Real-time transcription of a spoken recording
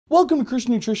Welcome to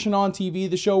Christian Nutrition on TV,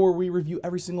 the show where we review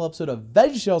every single episode of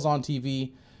VeggieTales on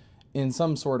TV in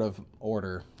some sort of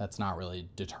order that's not really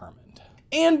determined.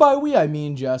 And by we, I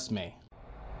mean just me.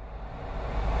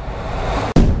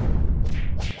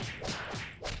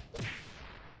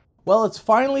 Well, it's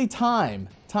finally time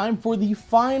for the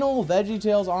final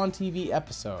VeggieTales on TV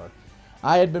episode.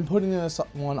 I had been putting this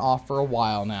one off for a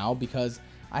while now because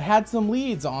I had some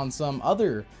leads on some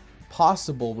other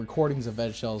possible recordings of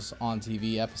VeggieTales on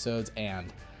TV episodes,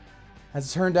 and as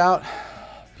it turned out,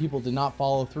 people did not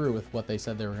follow through with what they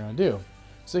said they were going to do.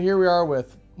 So here we are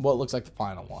with what looks like the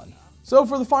final one. So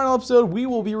for the final episode, we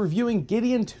will be reviewing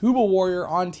Gideon Tuba Warrior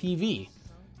on TV.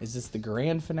 Is this the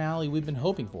grand finale we've been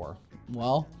hoping for?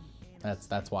 Well,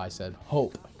 that's why I said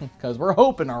hope, because we're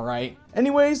hoping, all right.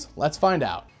 Anyways, let's find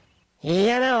out.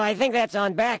 You know, I think that's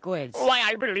on backwards. Why,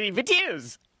 I believe it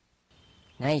is.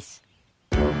 Nice.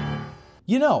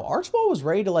 You know, Archibald was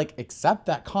ready to accept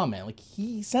that comment.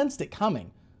 He sensed it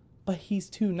coming, but he's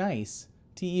too nice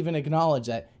to even acknowledge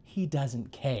that he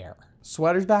doesn't care.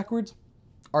 Sweaters backwards?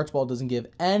 Archibald doesn't give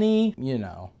any,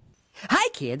 Hi,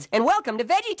 kids, and welcome to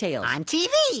VeggieTales. On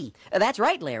TV. That's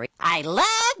right, Larry. I love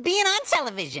being on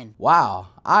television. Wow,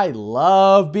 I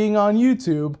love being on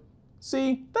YouTube.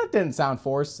 See, that didn't sound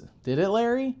forced. Did it,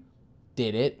 Larry?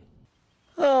 Did it?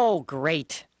 Oh,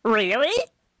 great. Really?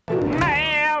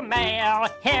 Mail,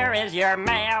 here is your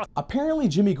mail. Apparently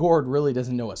Jimmy Gord really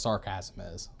doesn't know what sarcasm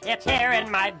is. It's here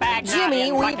in my bag.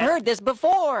 Jimmy, we've heard this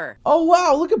before. Oh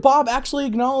wow, look at Bob actually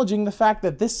acknowledging the fact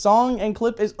that this song and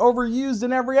clip is overused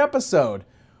in every episode.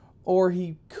 Or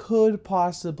he could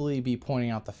possibly be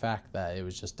pointing out the fact that it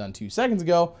was just done 2 seconds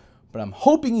ago, but I'm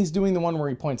hoping he's doing the one where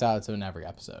he points out it's in every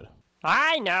episode.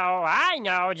 I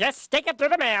know. Just stick it through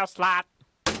the mail slot.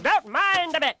 Don't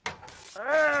mind a bit.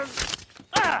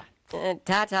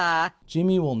 Ta-ta.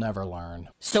 Jimmy will never learn.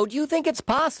 So do you think it's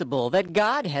possible that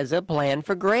God has a plan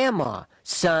for Grandma?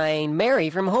 Sign Mary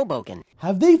from Hoboken.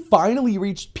 Have they finally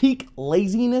reached peak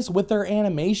laziness with their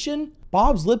animation?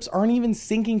 Bob's lips aren't even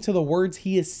syncing to the words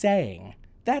he is saying.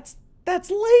 That's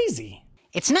lazy.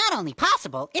 It's not only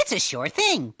possible, it's a sure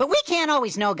thing. But we can't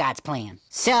always know God's plan.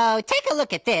 So take a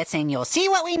look at this and you'll see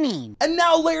what we mean. And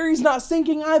now Larry's not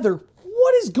syncing either.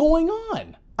 What is going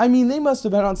on? I mean, they must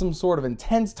have been on some sort of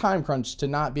intense time crunch to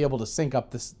not be able to sync up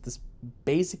this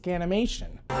basic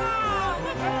animation. Welcome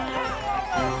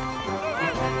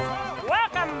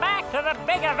back to the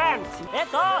big event.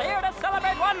 It's all here to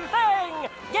celebrate one thing.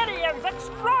 Gideon's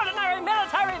extraordinary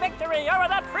military victory over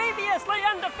the previously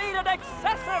undefeated,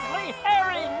 excessively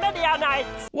hairy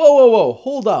Midianites. Whoa,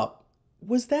 hold up.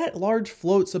 Was that large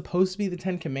float supposed to be the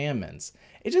 10 Commandments?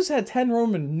 It just had 10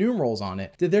 Roman numerals on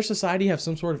it. Did their society have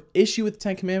some sort of issue with the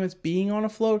 10 Commandments being on a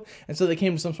float? And so they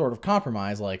came to some sort of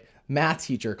compromise, like math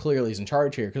teacher clearly is in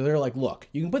charge here, because they're like, look,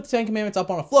 you can put the 10 Commandments up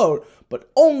on a float,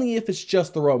 but only if it's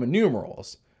just the Roman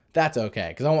numerals. That's okay,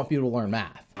 because I want people to learn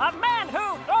math. A man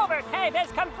who overcame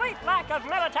his complete lack of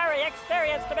military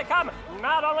experience to become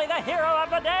not only the hero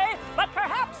of the day, but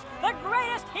perhaps the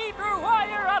greatest Hebrew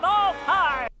warrior of all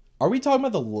time. Are we talking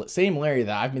about the same Larry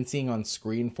that I've been seeing on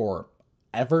screen for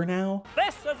ever now?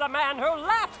 This is a man who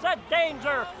laughs at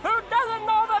danger, who doesn't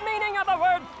know the meaning of the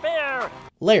word fear.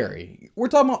 Larry. We're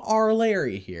talking about our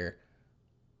Larry here.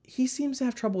 He seems to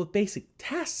have trouble with basic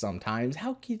tasks sometimes.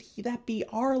 How could that be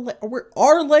our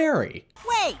Larry?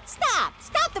 Wait, stop!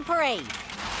 Stop the parade!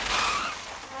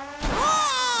 Whoa!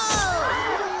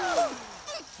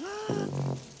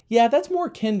 Yeah, that's more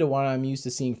akin to what I'm used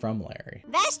to seeing from Larry.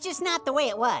 That's just not the way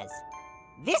it was.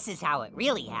 This is how it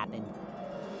really happened.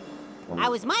 I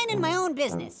was minding my own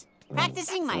business,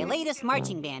 practicing my latest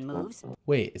marching band moves.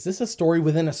 Wait, is this a story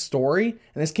within a story?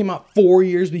 And this came out 4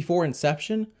 years before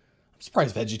Inception? I'm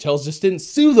surprised VeggieTales just didn't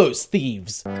sue those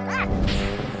thieves.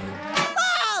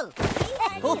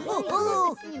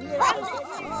 Whoa!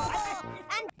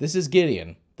 This is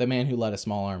Gideon, the man who led a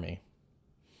small army.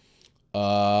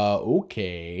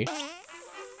 Okay.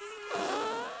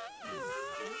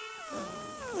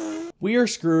 We are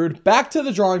screwed. Back to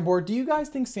the drawing board. Do you guys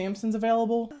think Samson's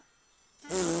available?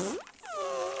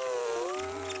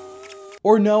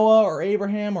 Or Noah, or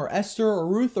Abraham, or Esther, or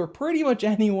Ruth, or pretty much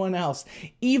anyone else.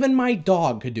 Even my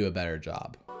dog could do a better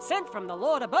job. Sent from the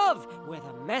Lord above with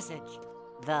a message.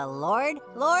 The Lord?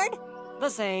 The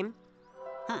same.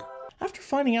 Huh. After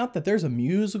finding out that there's a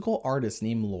musical artist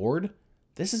named Lord,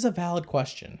 this is a valid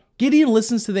question. Gideon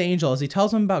listens to the angel as he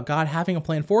tells him about God having a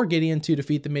plan for Gideon to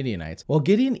defeat the Midianites. While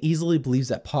Gideon easily believes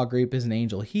that Pa Grape is an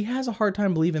angel, he has a hard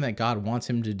time believing that God wants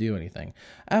him to do anything.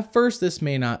 At first, this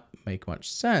may not make much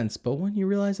sense, but when you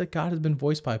realize that God has been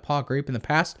voiced by Pa Grape in the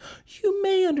past, you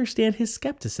may understand his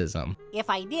skepticism. If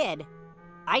I did,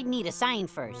 I'd need a sign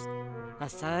first. A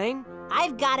sign?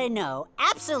 I've got to know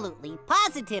absolutely,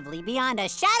 positively, beyond a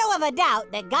shadow of a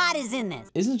doubt that God is in this.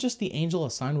 Isn't just the angel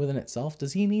a sign within itself?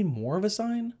 Does he need more of a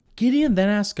sign? Gideon then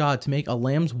asks God to make a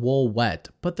lamb's wool wet,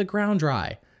 but the ground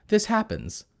dry. This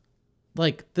happens.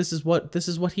 Like, this is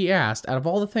what he asked out of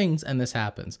all the things, and this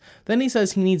happens. Then he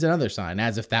says he needs another sign,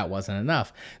 as if that wasn't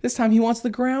enough. This time he wants the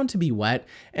ground to be wet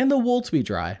and the wool to be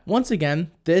dry. Once again,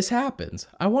 this happens.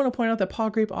 I want to point out that Pa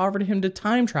Grape offered him to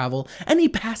time travel, and he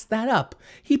passed that up.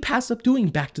 He passed up doing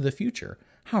Back to the Future.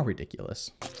 How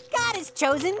ridiculous. God has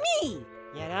chosen me.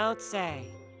 You don't say.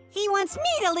 He wants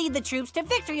me to lead the troops to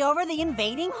victory over the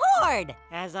invading horde.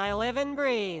 As I live and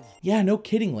breathe. Yeah, no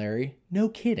kidding, Larry. No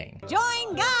kidding.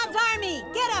 Join God's army.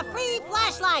 Get a free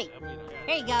flashlight.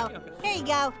 Here you go. Here you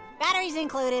go. Batteries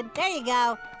included. There you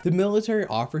go. The military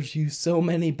offers you so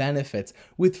many benefits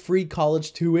with free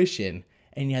college tuition,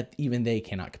 and yet even they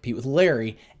cannot compete with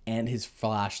Larry and his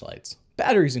flashlights.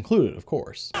 Batteries included, of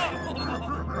course.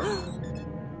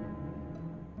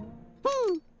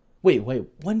 Wait,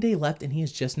 one day left and he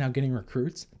is just now getting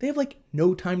recruits? They have like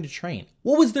no time to train.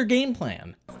 What was their game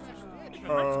plan?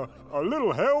 A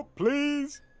little help,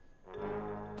 please.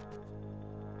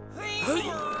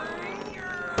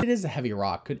 It is a heavy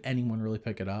rock. Could anyone really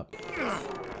pick it up?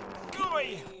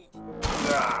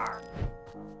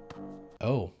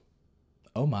 Oh.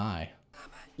 Oh my.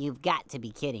 You've got to be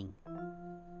kidding.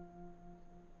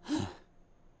 All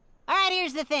right,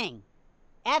 here's the thing.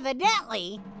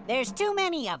 Evidently, there's too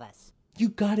many of us. You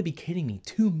gotta be kidding me.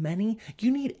 Too many? You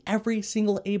need every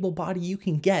single able body you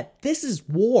can get. This is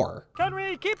war. Can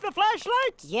we keep the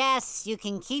flashlight? Yes, you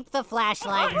can keep the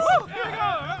flashlights. Here we go.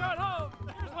 I got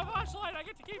home. Here's my flashlight. I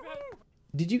get to keep it.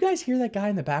 Did you guys hear that guy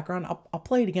in the background? I'll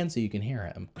play it again so you can hear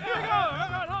him. Here we go. I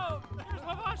got home. Here's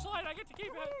my flashlight. I get to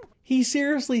keep it. He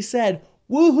seriously said,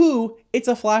 woohoo, it's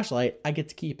a flashlight. I get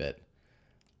to keep it.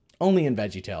 Only in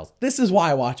VeggieTales. This is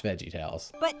why I watch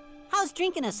VeggieTales. But how's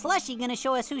drinking a slushie gonna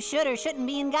show us who should or shouldn't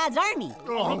be in God's army?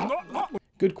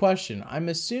 Good question. I'm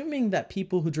assuming that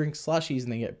people who drink slushies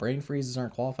and they get brain freezes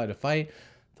aren't qualified to fight,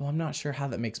 though I'm not sure how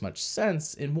that makes much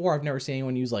sense. In war, I've never seen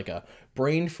anyone use like a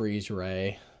brain freeze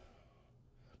ray.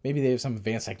 Maybe they have some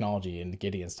advanced technology in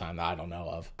Gideon's time that I don't know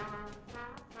of.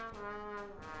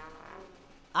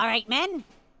 All right, men.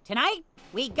 Tonight,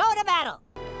 we go to battle.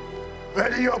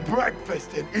 Ready your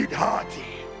breakfast and eat hearty.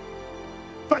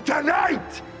 For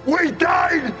tonight, we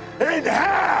dine in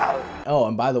hell! Oh,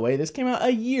 and by the way, this came out a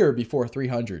year before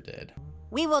 300 did.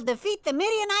 We will defeat the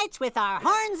Midianites with our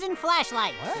horns and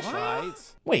flashlights.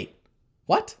 Flashlights? Wait,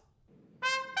 what?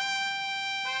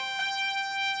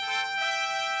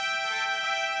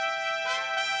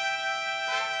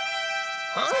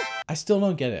 Huh? I still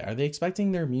don't get it. Are they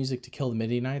expecting their music to kill the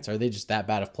Midianites? Are they just that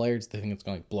bad of players? They think it's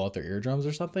going to like, blow out their eardrums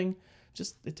or something?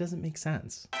 Just, it doesn't make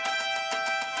sense. We're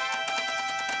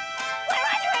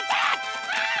under attack!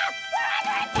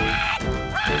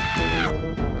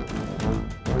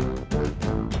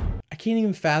 I can't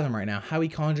even fathom right now how he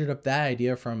conjured up that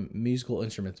idea from musical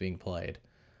instruments being played.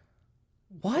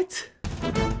 What?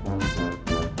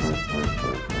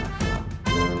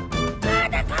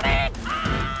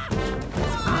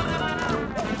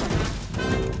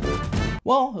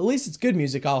 Well, at least it's good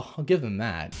music. I'll give them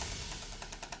that.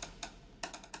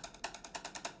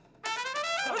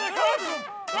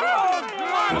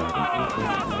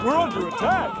 We're under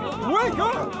attack! Wake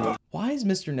up! Why is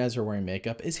Mr. Nezra wearing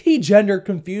makeup? Is he gender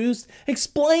confused?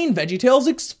 Explain, VeggieTales,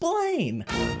 explain!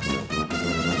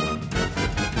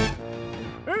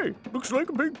 Hey, looks like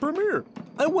a big premiere.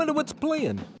 I wonder what's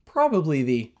playing. Probably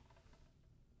the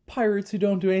Pirates Who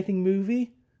Don't Do Anything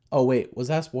movie. Oh wait, was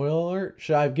that a spoiler alert?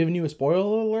 Should I have given you a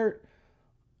spoiler alert?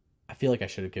 I feel like I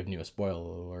should have given you a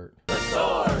spoiler alert. The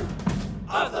sword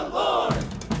of the Lord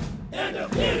and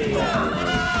of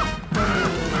Gideon.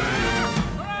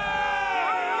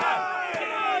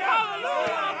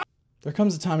 There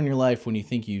comes a time in your life when you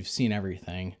think you've seen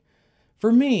everything.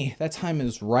 For me, that time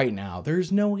is right now.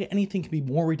 There's no way anything can be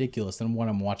more ridiculous than what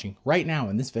I'm watching right now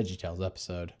in this VeggieTales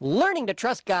episode. Learning to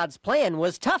trust God's plan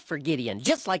was tough for Gideon,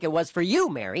 just like it was for you,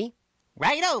 Mary.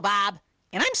 Righto, Bob.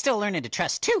 And I'm still learning to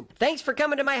trust, too. Thanks for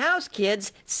coming to my house,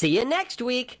 kids. See you next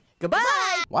week.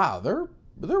 Goodbye. Wow, they're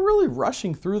really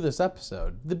rushing through this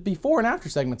episode. The before and after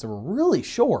segments are really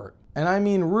short. And I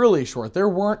mean really short. There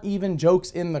weren't even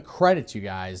jokes in the credits, you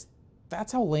guys.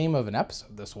 That's how lame of an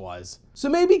episode this was. So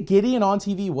maybe Gideon on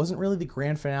TV wasn't really the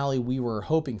grand finale we were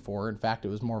hoping for. In fact, it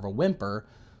was more of a whimper,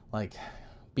 like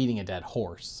beating a dead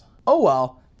horse. Oh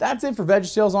well, that's it for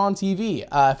VeggieTales on TV.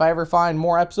 If I ever find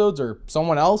more episodes or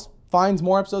someone else finds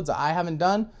more episodes that I haven't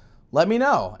done, let me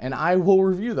know and I will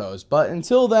review those. But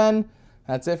until then,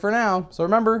 That's it for now. So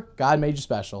remember, God made you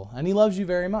special, and He loves you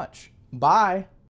very much. Bye.